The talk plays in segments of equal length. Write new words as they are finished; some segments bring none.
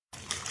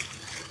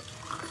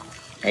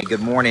Hey,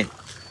 good morning.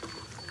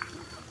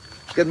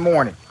 Good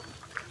morning.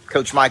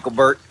 Coach Michael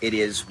Burt. It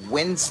is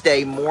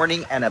Wednesday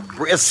morning and a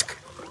brisk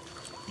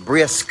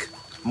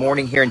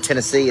morning here in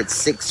Tennessee. It's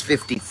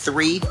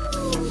 6:53.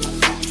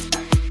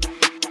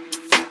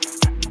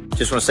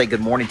 Just want to say good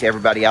morning to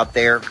everybody out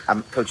there.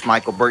 I'm Coach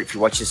Michael Burt. If you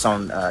watch this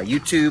on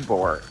YouTube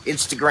or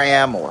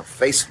Instagram or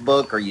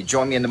Facebook, or you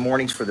join me in the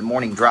mornings for the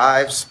morning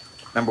drives,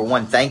 number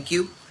one, thank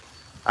you.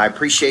 I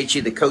appreciate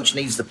you. The coach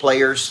needs the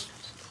players,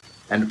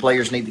 and the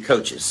players need the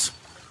coaches.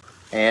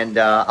 And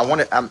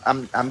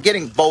I'm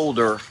getting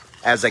bolder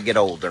as I get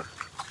older.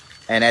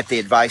 And at the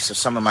advice of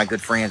some of my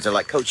good friends, they're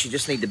like, Coach, you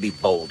just need to be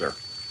bolder.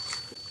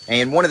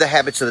 And one of the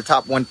habits of the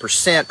top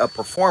 1% of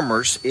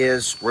performers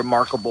is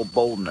remarkable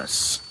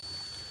boldness.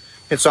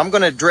 And so I'm going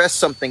to address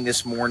something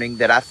this morning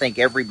that I think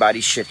everybody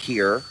should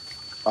hear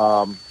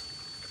and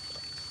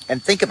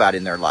think about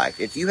in their life.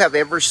 If you have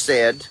ever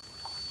said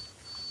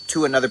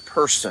to another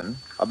person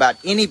about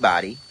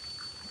anybody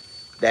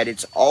that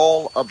it's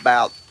all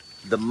about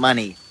the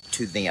money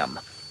to them,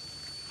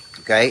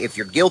 okay? If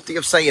you're guilty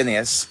of saying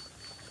this,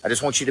 I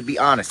just want you to be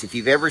honest. If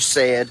you've ever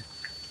said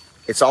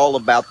it's all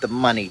about the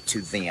money to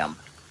them,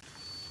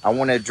 I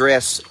want to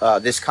address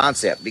this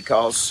concept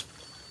because,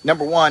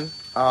 number one,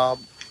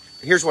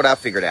 here's what I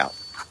figured out.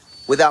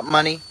 Without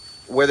money,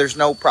 where there's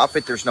no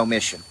profit, there's no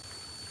mission.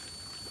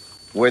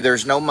 Where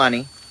there's no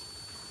money,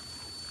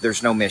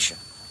 there's no mission.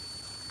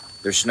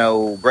 There's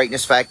no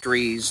greatness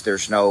factories.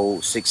 There's no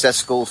success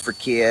schools for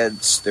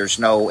kids. There's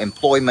no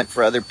employment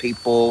for other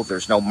people.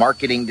 There's no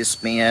marketing to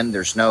spend.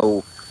 There's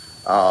no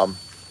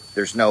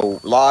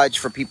lodge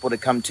for people to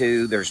come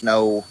to. There's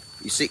no,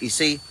 you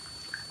see,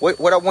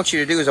 what I want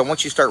you to do is I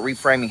want you to start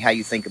reframing how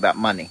you think about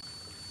money.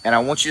 And I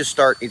want you to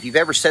start, if you've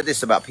ever said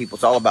this about people,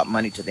 it's all about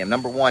money to them.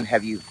 Number one,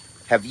 have you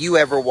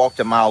ever walked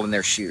a mile in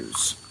their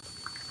shoes?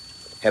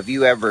 Have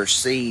you ever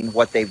seen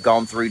what they've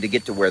gone through to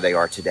get to where they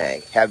are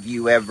today? Have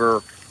you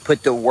ever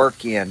put the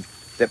work in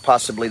that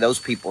possibly those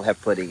people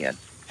have put in?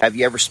 Have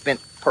you ever spent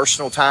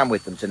personal time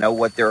with them to know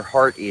what their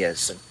heart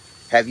is? And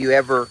have you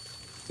ever,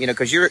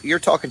 because you're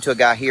talking to a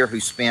guy here who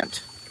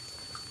spent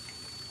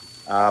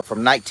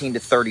from 19 to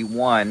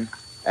 31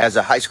 as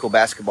a high school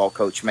basketball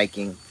coach,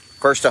 making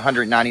first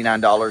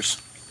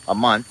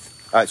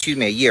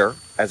 $199 a year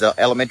as an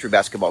elementary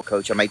basketball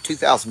coach. I made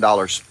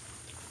 $2,000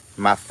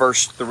 my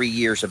first 3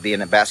 years of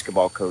being a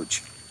basketball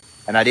coach,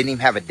 and I didn't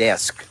even have a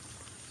desk.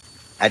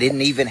 I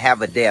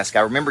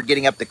remember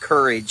getting up the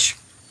courage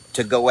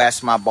to go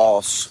ask my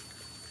boss,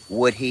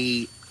 could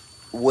we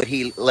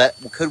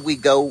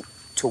go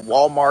to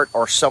Walmart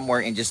or somewhere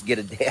and just get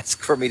a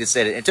desk for me to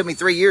sit at? It took me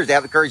 3 years to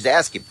have the courage to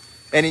ask him.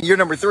 And in year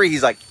number 3,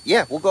 he's like,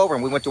 yeah, we'll go over.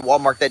 And we went to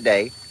Walmart that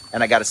day,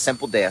 and I got a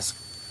simple desk.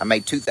 I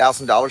made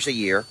 $2,000 a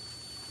year,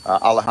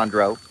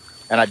 Alejandro,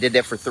 and I did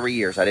that for 3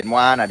 years. I didn't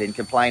whine. I didn't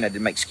complain. I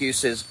didn't make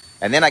excuses.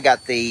 And then I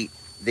got the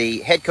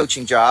head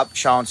coaching job,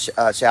 Sean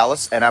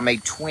Chalice, and I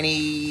made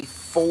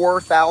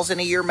 $24,000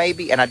 a year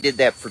maybe. And I did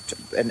that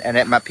and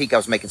at my peak, I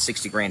was making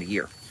 $60,000 a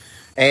year.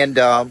 And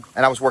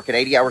I was working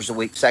 80 hours a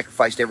week,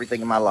 sacrificed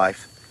everything in my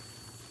life.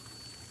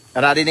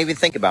 And I didn't even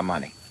think about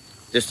money,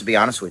 just to be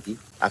honest with you.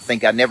 I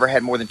think I never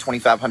had more than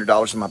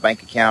 $2,500 in my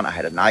bank account. I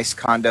had a nice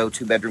condo,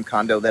 2-bedroom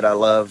condo that I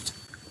loved,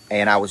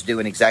 and I was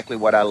doing exactly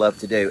what I love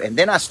to do. And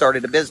then I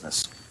started a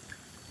business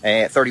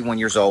at 31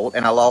 years old,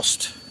 and I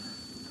lost,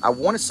 I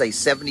want to say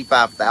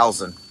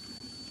 $75,000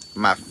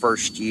 my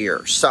first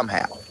year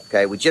somehow.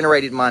 Okay, we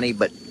generated money,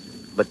 but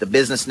the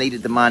business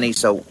needed the money,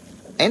 so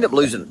I ended up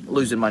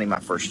losing money my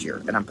first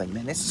year. And I'm thinking,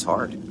 man, this is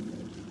hard.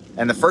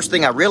 And the first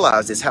thing I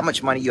realized is how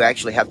much money you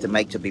actually have to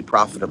make to be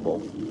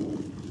profitable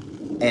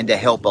and to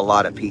help a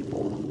lot of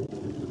people.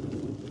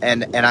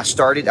 And I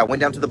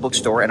went down to the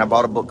bookstore and I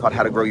bought a book called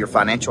How to Grow Your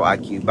Financial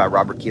IQ by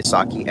Robert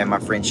Kiyosaki and my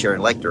friend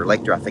Sharon Lecter.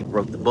 Lecter, I think,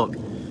 wrote the book.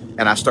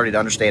 And I started to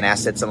understand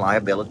assets and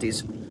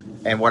liabilities.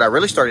 And what I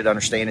really started to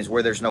understand is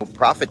where there's no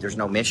profit, there's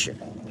no mission.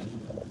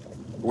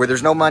 Where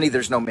there's no money,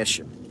 there's no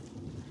mission.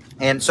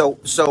 And so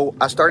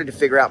I started to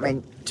figure out,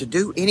 man, to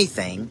do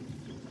anything,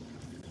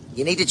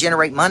 you need to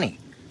generate money.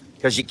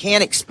 Because you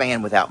can't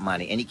expand without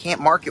money, and you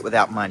can't market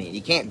without money, and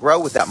you can't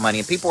grow without money.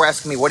 And people were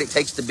asking me what it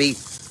takes to be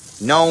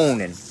known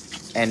and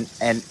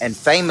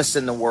famous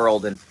in the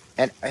world. And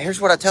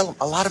here's what I tell them: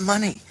 a lot of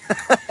money.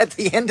 At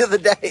the end of the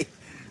day,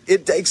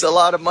 it takes a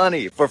lot of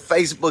money for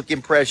Facebook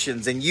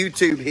impressions and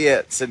YouTube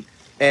hits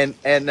and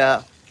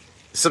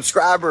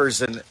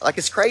subscribers, and like,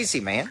 it's crazy,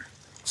 man.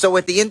 So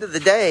at the end of the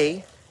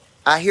day,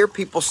 I hear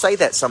people say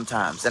that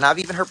sometimes, and I've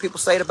even heard people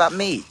say it about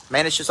me.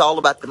 Man, it's just all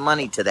about the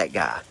money to that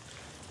guy.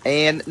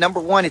 And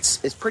number one,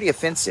 it's pretty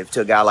offensive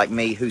to a guy like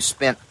me who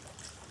spent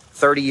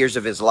 30 years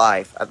of his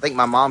life. I think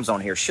my mom's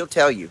on here. She'll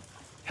tell you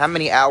how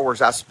many hours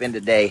I spend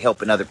a day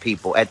helping other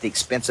people at the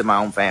expense of my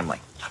own family,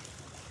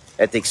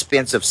 at the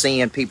expense of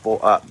seeing people,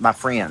 my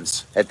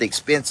friends, at the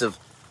expense of,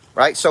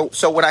 right? So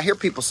when I hear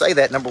people say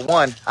that, number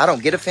one, I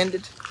don't get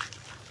offended,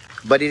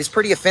 but it is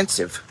pretty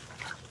offensive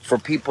for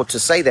people to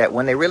say that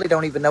when they really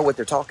don't even know what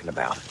they're talking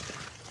about.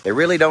 They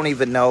really don't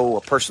even know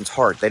a person's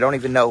heart. They don't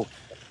even know.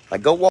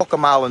 Like, go walk a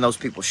mile in those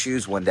people's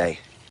shoes one day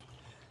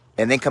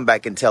and then come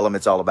back and tell them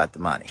it's all about the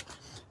money.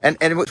 And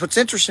what's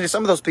interesting is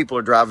some of those people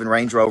are driving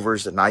Range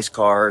Rovers and nice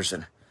cars,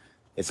 and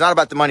it's not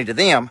about the money to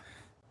them,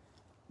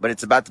 but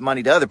it's about the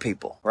money to other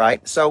people,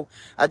 right? So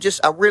I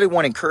really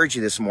want to encourage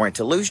you this morning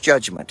to lose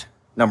judgment.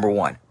 Number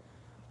one,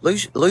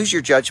 lose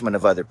your judgment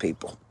of other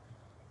people.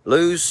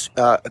 Lose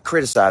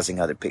criticizing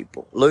other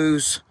people.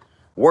 Lose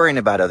worrying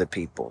about other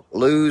people.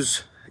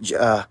 Lose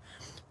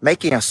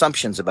making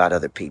assumptions about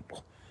other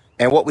people.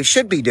 And what we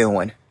should be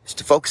doing is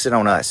to focus it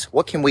on us.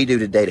 What can we do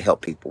today to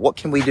help people? What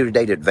can we do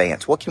today to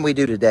advance? What can we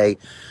do today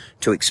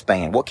to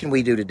expand? What can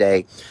we do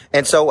today?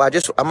 And so I'm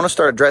going to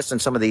start addressing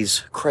some of these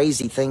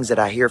crazy things that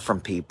I hear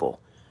from people,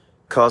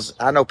 because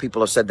I know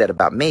people have said that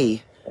about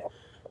me.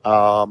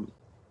 And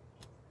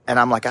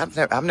I'm like,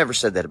 I've never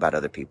said that about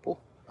other people.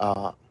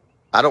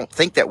 I don't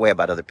think that way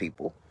about other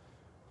people.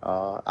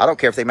 I don't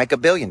care if they make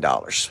 $1 billion,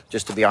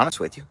 just to be honest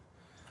with you.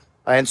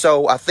 And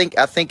so I think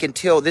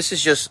until this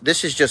is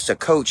just a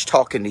coach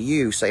talking to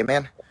you, saying,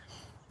 man,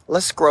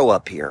 let's grow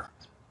up here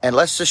and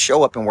let's just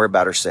show up and worry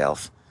about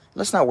ourselves.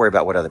 Let's not worry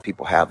about what other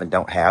people have and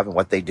don't have and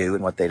what they do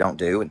and what they don't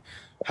do and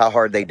how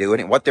hard they do it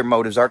and what their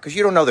motives are, because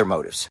you don't know their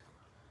motives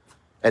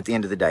at the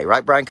end of the day.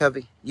 Right, Brian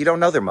Covey? You don't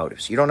know their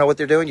motives. You don't know what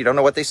they're doing. You don't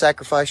know what they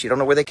sacrificed. You don't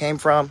know where they came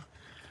from.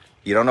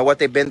 You don't know what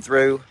they've been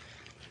through.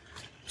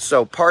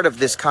 So part of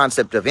this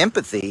concept of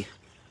empathy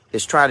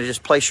is trying to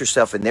just place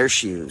yourself in their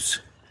shoes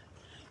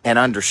and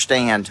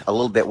understand a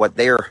little bit what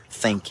they're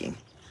thinking.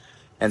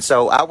 And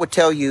so I would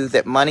tell you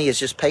that money is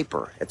just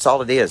paper. It's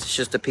all it is. It's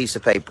just a piece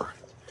of paper.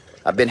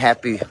 I've been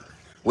happy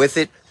with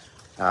it.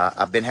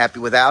 I've been happy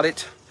without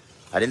it.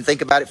 I didn't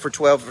think about it for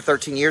 12 or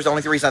 13 years. The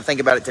only reason I think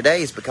about it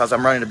today is because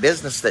I'm running a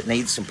business that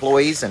needs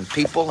employees and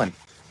people. And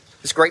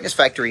this Greatness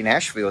Factory in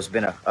Nashville has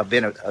been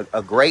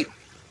a great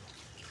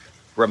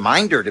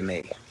reminder to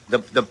me.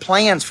 The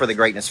plans for the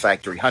Greatness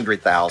Factory,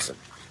 100,000.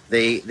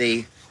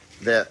 The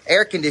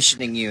air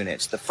conditioning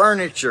units, the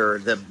furniture,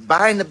 the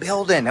buying the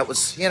building. That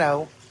was,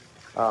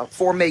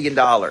 $4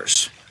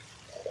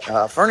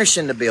 million.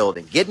 Furnishing the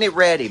building, getting it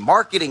ready,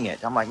 marketing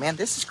it. I'm like, man,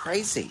 this is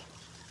crazy.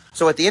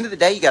 So at the end of the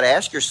day, you got to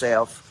ask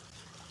yourself,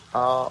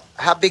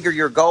 how big are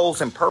your goals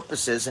and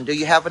purposes, and do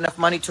you have enough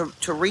money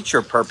to reach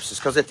your purposes?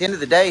 Because at the end of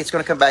the day, it's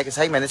going to come back and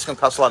say, hey, man, it's going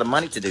to cost a lot of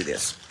money to do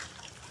this.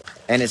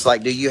 And it's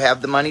like, do you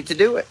have the money to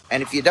do it?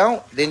 And if you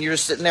don't, then you're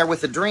just sitting there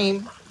with a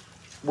dream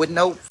with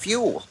no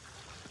fuel.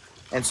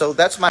 And so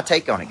that's my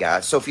take on it,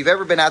 guys. So if you've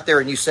ever been out there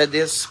and you said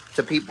this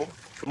to people,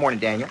 good morning,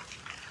 Daniel.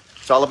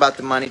 It's all about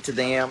the money to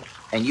them,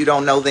 and you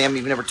don't know them,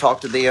 you've never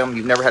talked to them,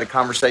 you've never had a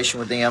conversation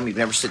with them, you've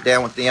never sit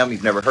down with them,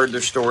 you've never heard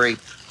their story,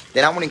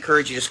 then I want to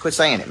encourage you, just quit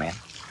saying it, man.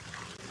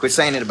 Quit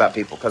saying it about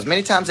people, because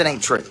many times it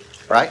ain't true,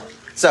 right?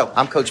 So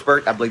I'm Coach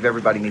Burt. I believe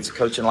everybody needs a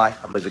coach in life.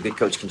 I believe a good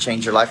coach can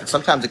change your life, and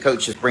sometimes a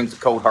coach just brings the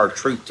cold, hard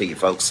truth to you,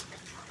 folks.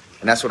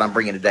 And that's what I'm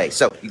bringing today.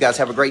 So you guys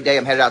have a great day.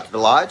 I'm headed out to the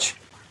lodge,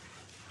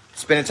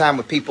 spending time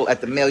with people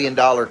at the $1 Million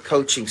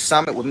Coaching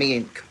Summit with me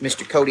and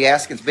Mr. Cody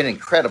Askins. It's been an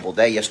incredible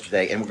day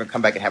yesterday, and we're going to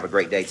come back and have a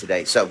great day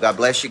today. So God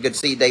bless you. Good to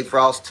see you, Dave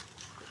Frost.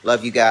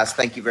 Love you guys.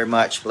 Thank you very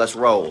much. Let's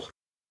roll.